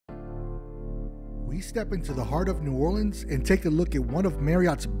We step into the heart of New Orleans and take a look at one of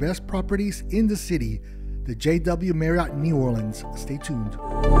Marriott's best properties in the city, the JW Marriott New Orleans. Stay tuned.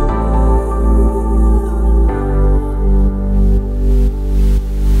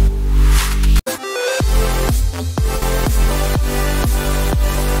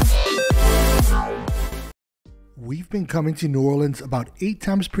 We've been coming to New Orleans about 8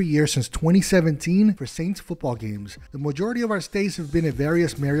 times per year since 2017 for Saints football games. The majority of our stays have been at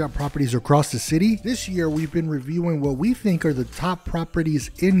various Marriott properties across the city. This year, we've been reviewing what we think are the top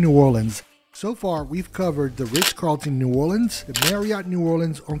properties in New Orleans. So far, we've covered the Ritz-Carlton New Orleans, the Marriott New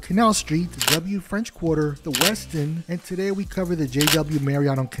Orleans on Canal Street, the W French Quarter, the Westin, and today we cover the JW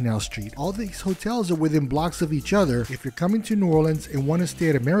Marriott on Canal Street. All these hotels are within blocks of each other. If you're coming to New Orleans and want to stay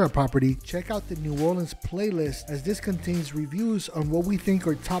at a Marriott property, check out the New Orleans playlist, as this contains reviews on what we think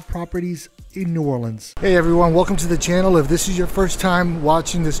are top properties in New Orleans. Hey everyone, welcome to the channel. If this is your first time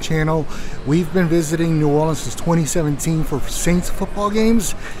watching this channel, we've been visiting New Orleans since 2017 for Saints football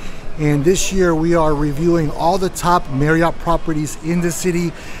games. And this year we are reviewing all the top Marriott properties in the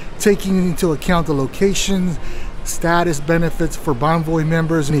city, taking into account the location, status, benefits for Bonvoy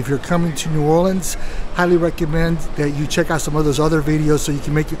members. And if you're coming to New Orleans, highly recommend that you check out some of those other videos so you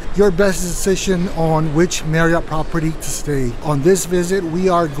can make your best decision on which Marriott property to stay. On this visit, we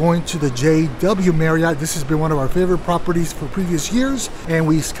are going to the JW Marriott. This has been one of our favorite properties for previous years, and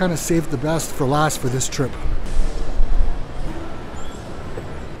we kind of saved the best for last for this trip.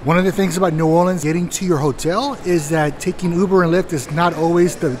 One of the things about New Orleans getting to your hotel is that taking Uber and Lyft is not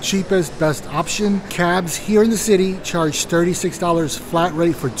always the cheapest, best option. Cabs here in the city charge $36 flat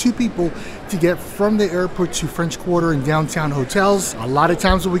rate for 2 people to get from the airport to French Quarter and downtown hotels. A lot of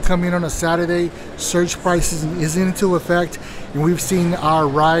times when we come in on a Saturday, surge prices is into effect, and we've seen our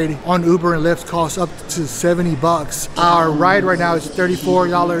ride on Uber and Lyft cost up to 70 bucks. Our ride right now is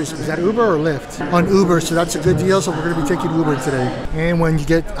 $34. Is that Uber or Lyft? On Uber, so that's a good deal. So we're gonna be taking Uber today. And when you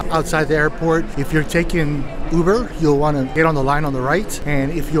get outside the airport, if you're taking Uber, you'll wanna get on the line on the right.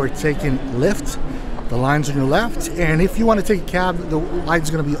 And if you're taking Lyft, the line's on your left. And if you wanna take a cab, the line's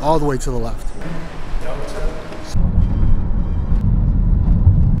gonna be all the way to the left.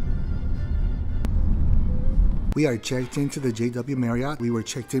 We are checked into the JW Marriott. We were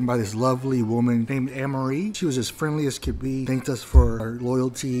checked in by this lovely woman named Anne-Marie. She was as friendly as could be, thanked us for our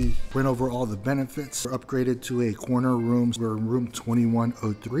loyalty, went over all the benefits. We're upgraded to a corner room. We're in room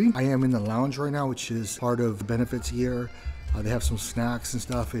 2103. I am in the lounge right now, which is part of the benefits here. They have some snacks and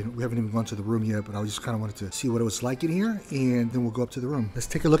stuff, and we haven't even gone to the room yet, but I just kind of wanted to see what it was like in here, and then we'll go up to the room. Let's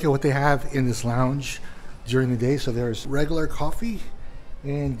take a look at what they have in this lounge during the day. So there's regular coffee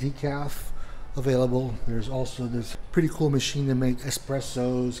and decaf available. There's also this pretty cool machine to make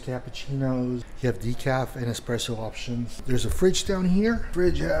espressos, cappuccinos. You have decaf and espresso options. There's a fridge down here.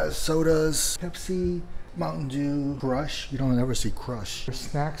 Fridge has sodas, Pepsi, Mountain Dew, Crush. You don't ever see Crush. There's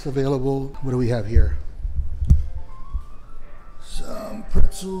snacks available. What do we have here? Some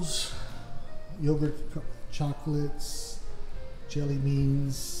pretzels, yogurt, chocolates, jelly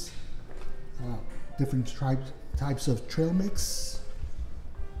beans, different types of trail mix,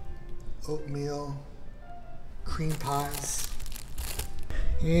 oatmeal, cream pies,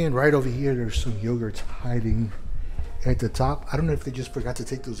 and right over here there's some yogurts hiding at the top. I don't know if they just forgot to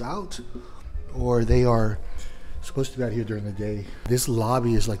take those out or they are supposed to be out here during the day. This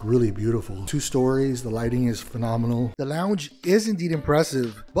lobby is like really beautiful. 2 stories, the lighting is phenomenal. The lounge is indeed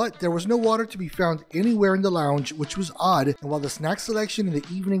impressive, but there was no water to be found anywhere in the lounge, which was odd. And while the snack selection in the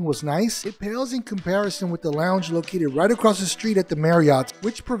evening was nice, it pales in comparison with the lounge located right across the street at the Marriott,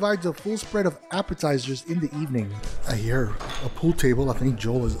 which provides a full spread of appetizers in the evening. I hear a pool table. I think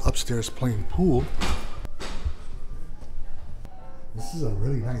Joel is upstairs playing pool. This is a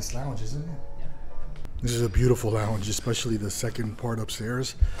really nice lounge, isn't it? This is a beautiful lounge, especially the second part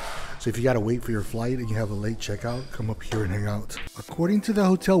upstairs. So if you gotta wait for your flight and you have a late checkout, come up here and hang out. According to the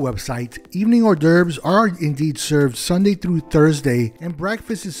hotel website, evening hors d'oeuvres are indeed served Sunday through Thursday, and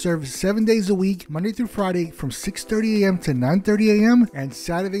breakfast is served 7 days a week, Monday through Friday from 6:30 a.m. to 9:30 a.m. and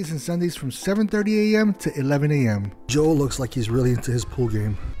Saturdays and Sundays from 7:30 a.m. to 11 a.m. Joel looks like he's really into his pool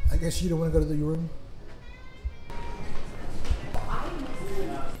game. I guess you don't want to go to your room?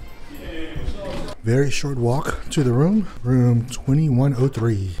 Very short walk to the room, room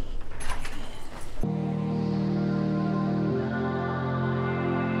 2103.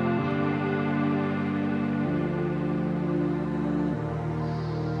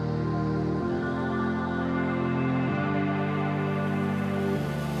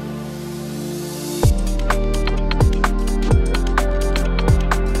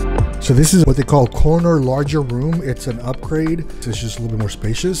 So this is what they call corner larger room. It's an upgrade. It's just a little bit more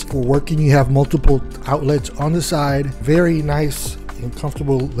spacious. For working, you have multiple outlets on the side. Very nice and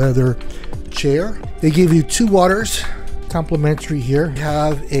comfortable leather chair. They give you 2 waters, complimentary here. We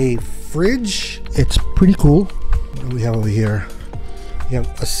have a fridge. It's pretty cool. What do we have over here? We have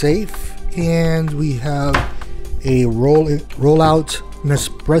a safe, and we have a roll-out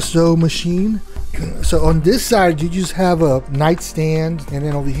Nespresso machine. So on this side, you just have a nightstand, and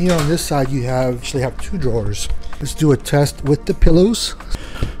then over here on this side, you actually have 2 drawers. Let's do a test with the pillows.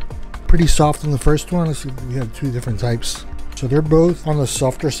 Pretty soft on the first one. Let's see, we have 2 different types. So they're both on the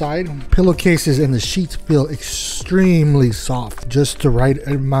softer side. Pillowcases and the sheets feel extremely soft, just the right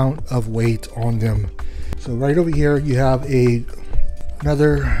amount of weight on them. So right over here, you have you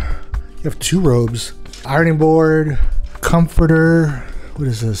have 2 robes, ironing board, comforter. What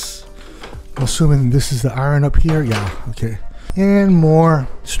is this? I'm assuming this is the iron up here. Yeah, okay. And more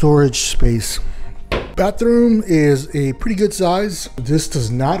storage space. Bathroom is a pretty good size. This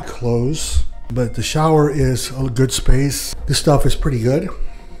does not close, but the shower is a good space. This stuff is pretty good.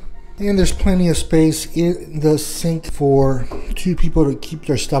 And there's plenty of space in the sink for 2 people to keep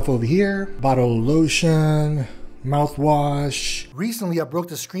their stuff over here. Bottle of lotion, mouthwash. Recently, I broke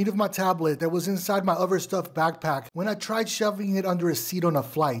the screen of my tablet that was inside my overstuffed backpack when I tried shoving it under a seat on a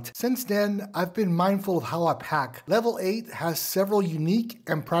flight. Since then, I've been mindful of how I pack. Level 8 has several unique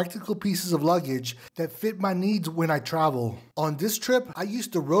and practical pieces of luggage that fit my needs when I travel. On this trip, I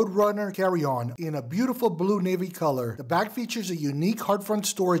used the Roadrunner carry-on in a beautiful blue navy color. The back features a unique hard front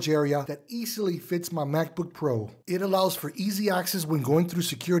storage area that easily fits my MacBook Pro. It allows for easy access when going through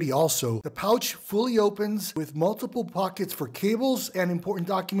security also. The pouch fully opens with multiple pockets for cables and important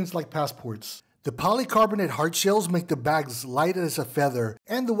documents like passports. The polycarbonate hard shells make the bags light as a feather,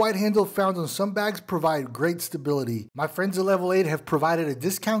 and the white handle found on some bags provide great stability. My friends at Level 8 have provided a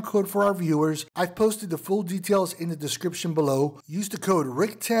discount code for our viewers. I've posted the full details in the description below. Use the code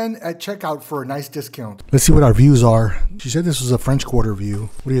RICK10 at checkout for a nice discount. Let's see what our views are. She said this was a French Quarter view.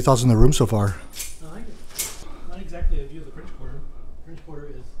 What are your thoughts on the room so far? I like it. Not exactly a view of the French Quarter. French Quarter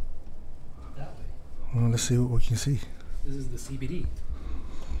is that way. Well, let's see what we can see. This is the CBD.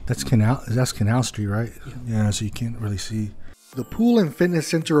 That's Canal Street, right? Yeah, so you can't really see. The pool and fitness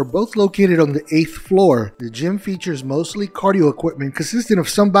center are both located on the 8th floor. The gym features mostly cardio equipment consisting of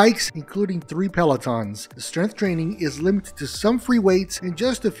some bikes, including 3 Pelotons. The strength training is limited to some free weights and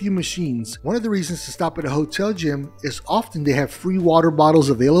just a few machines. One of the reasons to stop at a hotel gym is often they have free water bottles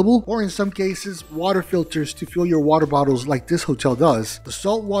available, or in some cases, water filters to fill your water bottles like this hotel does. The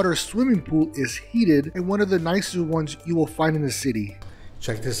saltwater swimming pool is heated and one of the nicer ones you will find in the city.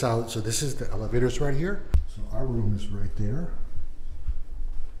 Check this out. So this is the elevators right here. So our room is right there.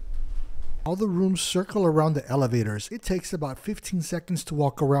 All the rooms circle around the elevators. It takes about 15 seconds to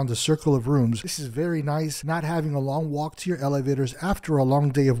walk around the circle of rooms. This is very nice, not having a long walk to your elevators after a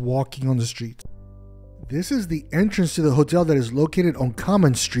long day of walking on the street. This is the entrance to the hotel that is located on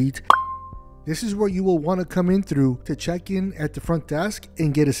Common Street. This is where you will want to come in through to check in at the front desk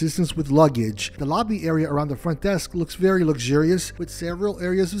and get assistance with luggage. The lobby area around the front desk looks very luxurious with several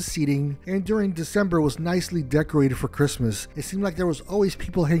areas of seating, and during December was nicely decorated for Christmas. It seemed like there was always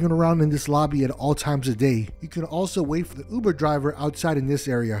people hanging around in this lobby at all times of day. You can also wait for the Uber driver outside in this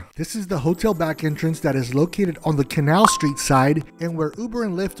area. This is the hotel back entrance that is located on the Canal Street side and where Uber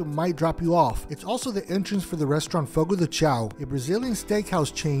and Lyft might drop you off. It's also the entrance for the restaurant Fogo de Chao, a Brazilian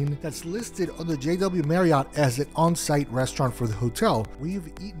steakhouse chain that's listed on the JW Marriott as an on-site restaurant for the hotel. We've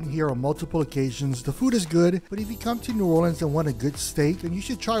eaten here on multiple occasions. The food is good, but if you come to New Orleans and want a good steak, then you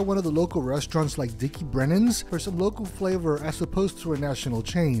should try one of the local restaurants like Dickie Brennan's for some local flavor as opposed to a national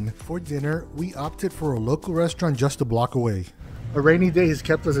chain. For dinner, we opted for a local restaurant just a block away. A rainy day has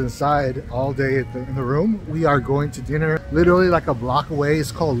kept us inside all day in the room. We are going to dinner literally like a block away.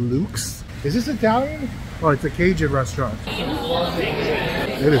 It's called Luke's. Is this Italian? Oh, it's a Cajun restaurant.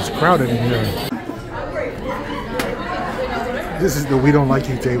 It is crowded in here. This is the we don't like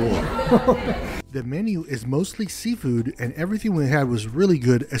you table. The menu is mostly seafood and everything we had was really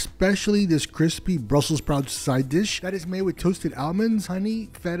good, especially this crispy Brussels sprouts side dish that is made with toasted almonds, honey,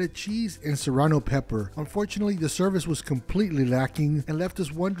 feta cheese, and serrano pepper. Unfortunately, the service was completely lacking and left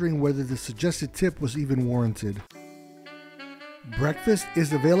us wondering whether the suggested tip was even warranted. Breakfast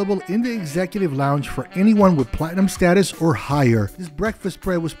is available in the executive lounge for anyone with platinum status or higher. This breakfast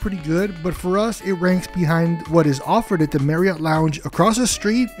spread was pretty good, but for us it ranks behind what is offered at the Marriott Lounge across the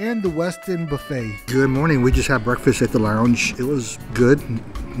street and the Westin Buffet. Good morning, we just had breakfast at the lounge. It was good.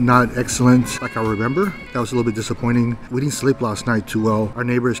 not excellent like I remember. That was a little bit disappointing. We didn't sleep last night too well. Our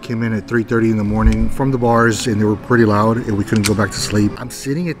neighbors came in at 3:30 in the morning from the bars and they were pretty loud and we couldn't go back to sleep. I'm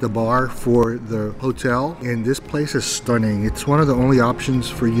sitting at the bar for the hotel and this place is stunning. It's one of the only options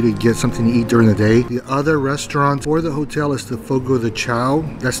for you to get something to eat during the day. The other restaurant for the hotel is the Fogo de Chao.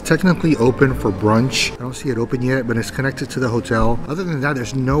 That's technically open for brunch. I don't see it open yet, but it's connected to the hotel. Other than that,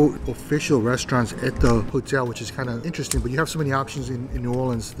 there's no official restaurants at the hotel, which is kind of interesting, but you have so many options in New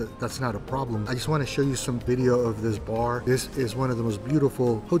Orleans that that's not a problem. I just want to show you some video of this bar. This is one of the most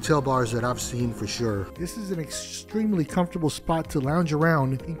beautiful hotel bars that I've seen for sure. This is an extremely comfortable spot to lounge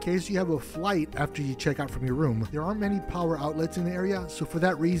around in case you have a flight after you check out from your room. There aren't many power outlets in the area, so for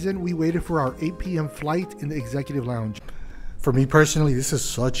that reason, we waited for our 8 p.m. flight in the executive lounge. For me personally, this is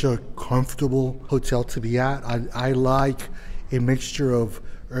such a comfortable hotel to be at. I like a mixture of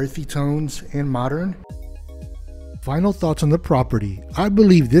earthy tones and modern. Final thoughts on the property. I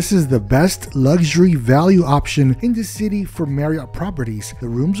believe this is the best luxury value option in the city for Marriott properties. The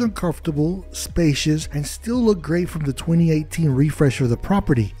rooms are comfortable, spacious, and still look great from the 2018 refresh of the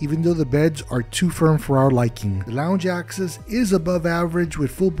property, even though the beds are too firm for our liking. The lounge access is above average with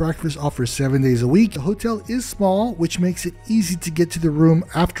full breakfast offered 7 days a week. The hotel is small, which makes it easy to get to the room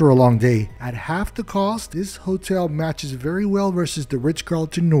after a long day. At half the cost, this hotel matches very well versus the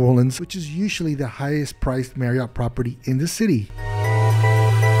Ritz-Carlton New Orleans, which is usually the highest priced Marriott property in the city.